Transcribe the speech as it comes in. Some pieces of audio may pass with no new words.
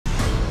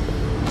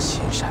行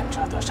善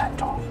者得善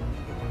终，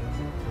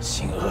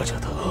行恶者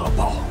得恶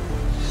报。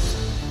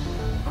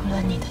无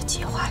论你的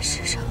计划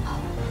是什么，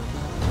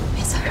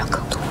别再让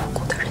更多无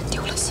辜的人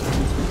丢了性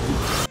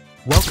命。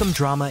 Welcome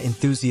drama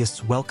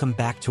enthusiasts, welcome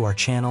back to our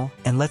channel,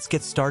 and let's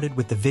get started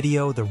with the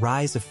video The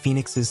Rise of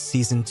Phoenixes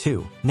Season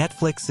 2.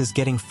 Netflix is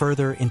getting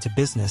further into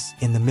business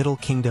in the Middle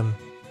Kingdom,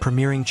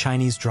 premiering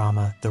Chinese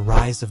drama The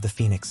Rise of the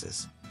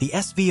Phoenixes. The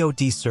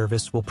SVOD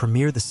service will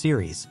premiere the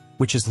series,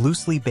 which is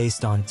loosely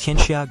based on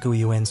Tianxia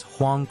Guiyuan's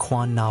Huang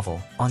Quan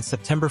novel, on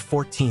September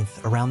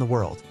 14th around the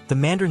world. The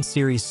Mandarin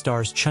series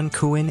stars Chen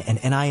Kuan and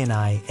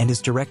NINI and is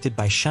directed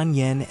by Shen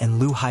Yan and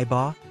Liu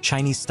Haiba,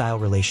 Chinese-style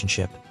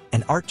relationship,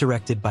 and art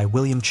directed by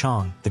William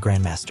Chong, the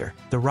Grandmaster.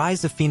 The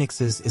Rise of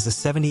Phoenixes is a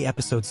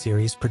 70-episode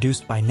series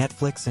produced by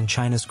Netflix and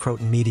China's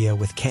Croton Media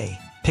with K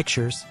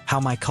Pictures,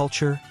 How My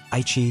Culture,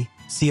 Aichi,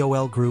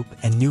 COL Group,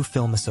 and New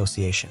Film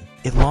Association.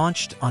 It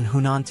launched on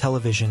Hunan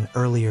Television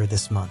earlier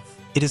this month.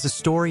 It is a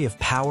story of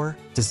power,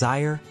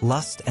 desire,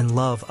 lust, and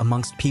love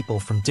amongst people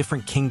from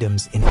different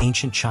kingdoms in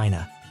ancient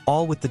China,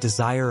 all with the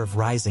desire of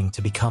rising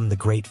to become the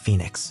Great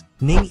Phoenix.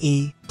 Ning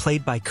Yi,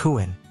 played by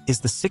Kuan, is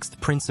the sixth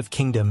prince of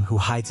kingdom who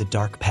hides a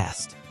dark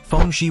past.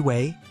 Feng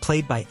Jiwei,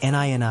 played by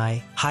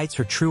NINI, hides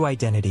her true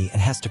identity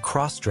and has to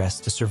cross-dress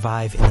to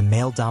survive in the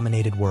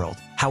male-dominated world.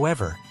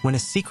 However, when a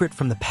secret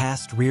from the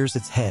past rears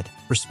its head,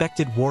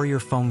 respected warrior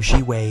Feng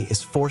Jiwei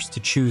is forced to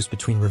choose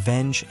between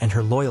revenge and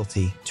her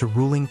loyalty to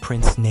ruling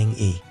Prince Ning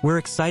Yi. We're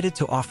excited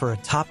to offer a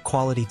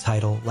top-quality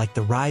title like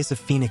The Rise of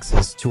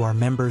Phoenixes to our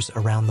members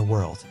around the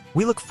world.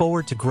 We look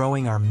forward to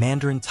growing our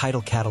Mandarin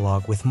title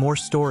catalog with more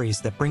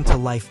stories that bring to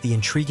life the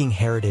intriguing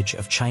heritage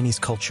of Chinese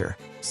culture,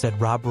 said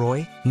Rob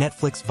Roy,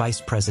 Netflix Vice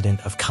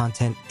President of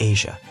Content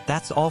Asia.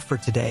 That's all for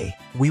today.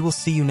 We will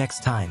see you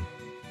next time.